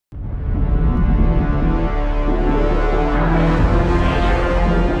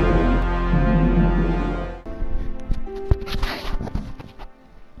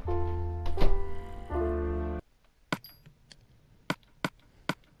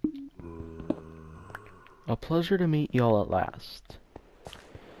A pleasure to meet y'all at last.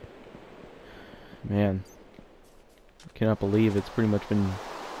 Man, I cannot believe it's pretty much been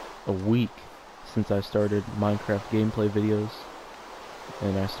a week since I started Minecraft gameplay videos,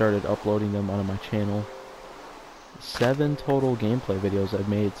 and I started uploading them onto my channel. 7 total gameplay videos I've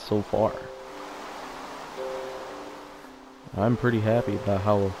made so far. I'm pretty happy about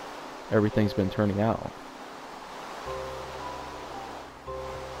how everything's been turning out.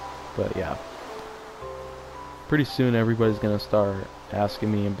 But yeah, pretty soon everybody's gonna start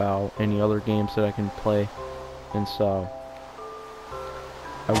asking me about any other games that I can play, and so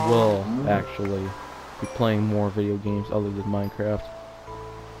I will actually be playing more video games other than Minecraft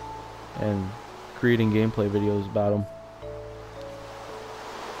and creating gameplay videos about them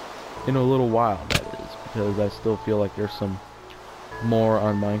in a little while, that is, because I still feel like there's some more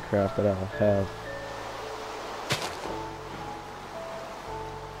on Minecraft that I'll have.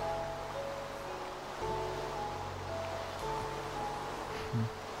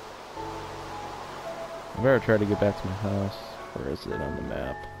 I better try to get back to my house. Where is it on the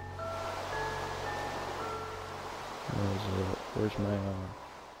map? Where is it? Where's my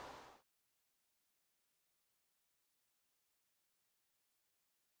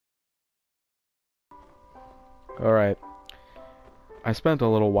Alright. I spent a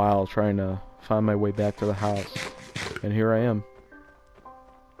little while trying to find my way back to the house, and here I am.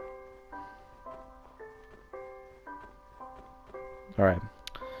 Alright.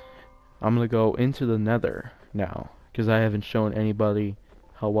 I'm gonna go into the Nether now, because I haven't shown anybody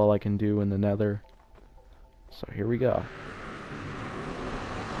how well I can do in the Nether. So here we go.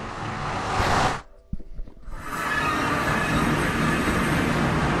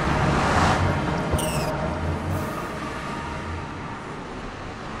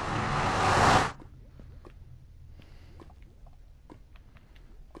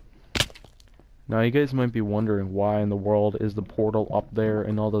 Now you guys might be wondering why in the world is the portal up there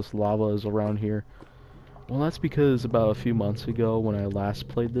and all this lava is around here. Well, that's because about a few months ago when I last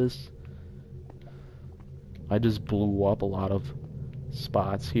played this, I just blew up a lot of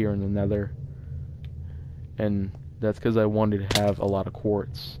spots here in the Nether. And that's because I wanted to have a lot of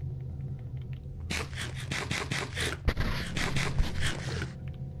quartz.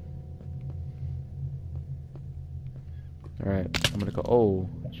 Alright, I'm gonna go. Oh,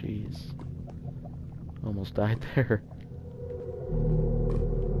 jeez. Almost died there. I'm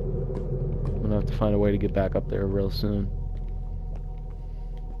gonna have to find a way to get back up there real soon.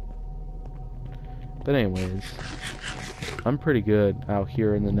 But anyways, I'm pretty good out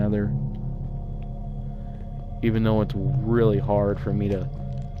here in the Nether. Even though it's really hard for me to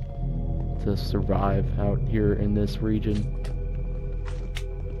survive out here in this region.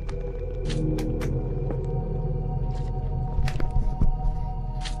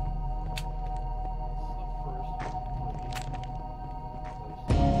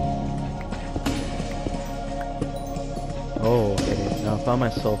 Oh, okay. Now I found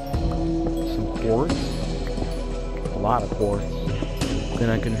myself some quartz. A lot of quartz.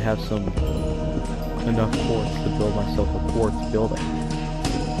 Then I can have enough quartz to build myself a quartz building.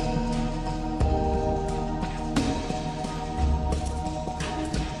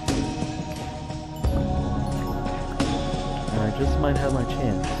 And I just might have my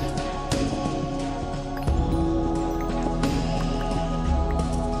chance.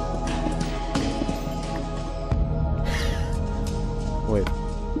 Wait.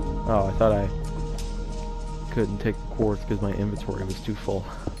 Oh, I thought I couldn't take the quartz because my inventory was too full.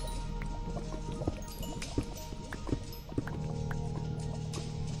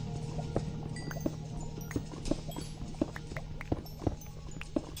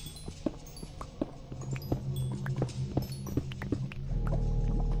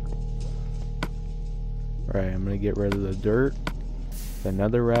 Alright, I'm gonna get rid of the dirt, the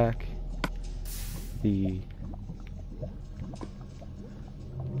nether rack,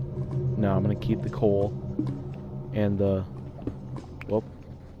 No, I'm gonna keep the coal and the... Whoop.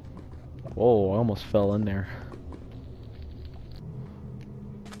 Whoa, I almost fell in there.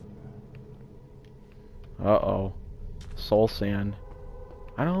 Uh-oh. Soul sand.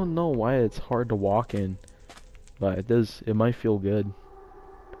 I don't know why it's hard to walk in, but it might feel good.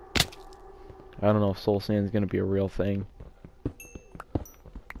 I don't know if soul sand is gonna be a real thing.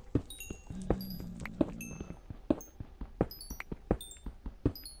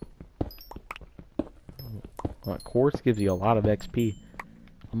 Quartz gives you a lot of XP.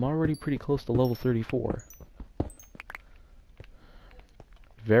 I'm already pretty close to level 34.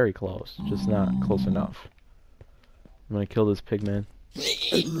 Very close, just not close enough. I'm gonna kill this pigman.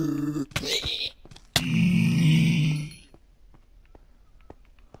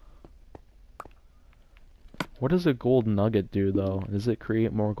 What does a gold nugget do, though? Does it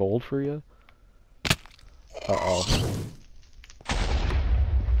create more gold for you? Uh-oh.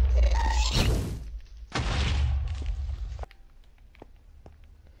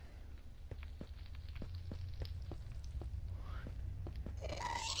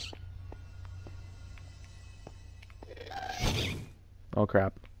 Oh,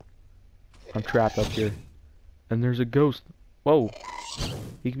 crap. I'm trapped up here. And there's a ghost. Whoa.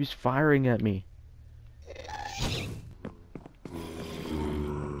 He keeps firing at me.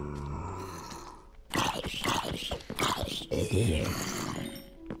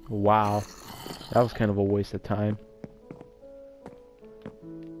 Wow. That was kind of a waste of time.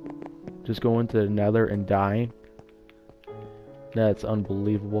 Just going to the nether and dying. That's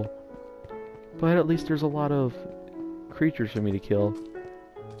unbelievable. But at least there's a lot of creatures for me to kill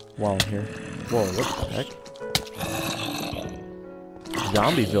while I'm here. Whoa, what the heck?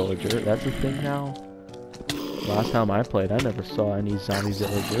 Zombie villager, that's a thing now? Last time I played, I never saw any zombie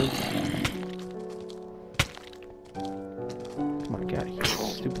villagers. Come on, get out of here,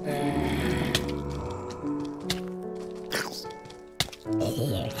 stupid thing.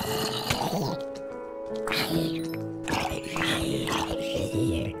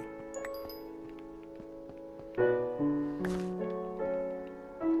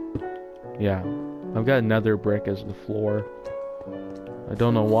 Yeah, I've got nether brick as the floor. I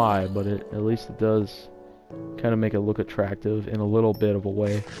don't know why, but at least it does kind of make it look attractive in a little bit of a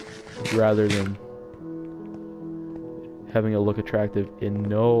way, rather than having it look attractive in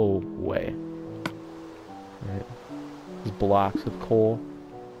no way. Right? These blocks of coal.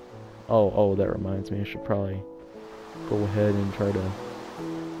 Oh, that reminds me, I should probably go ahead and try to...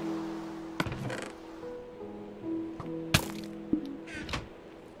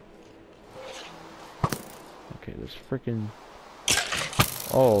 Okay, there's freaking...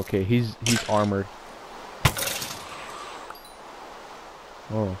 Oh, okay, he's armored.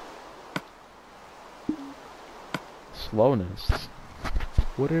 Oh. Slowness.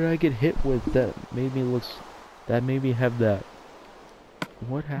 What did I get hit with that made me look... That made me have that...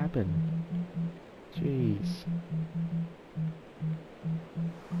 What happened? Jeez.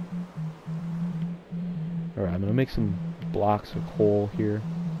 Alright, I'm gonna make some blocks of coal here.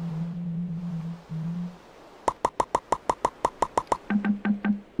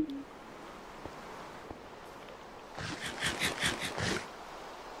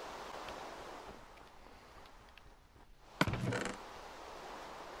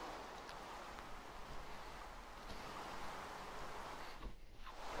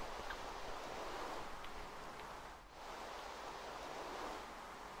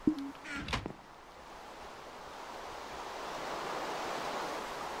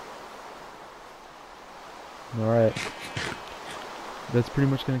 Alright. That's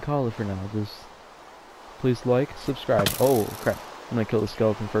pretty much gonna call it for now. Just please like, subscribe. Oh crap. I'm gonna kill the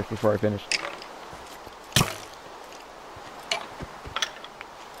skeleton first before I finish.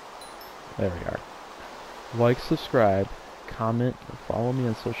 There we are. Like, subscribe, comment, follow me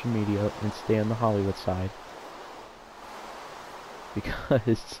on social media, and stay on the Hollywood side.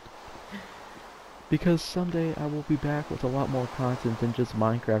 Because someday I will be back with a lot more content than just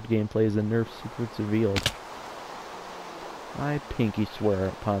Minecraft gameplays and Nerf secrets revealed. I pinky swear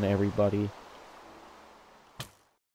upon everybody.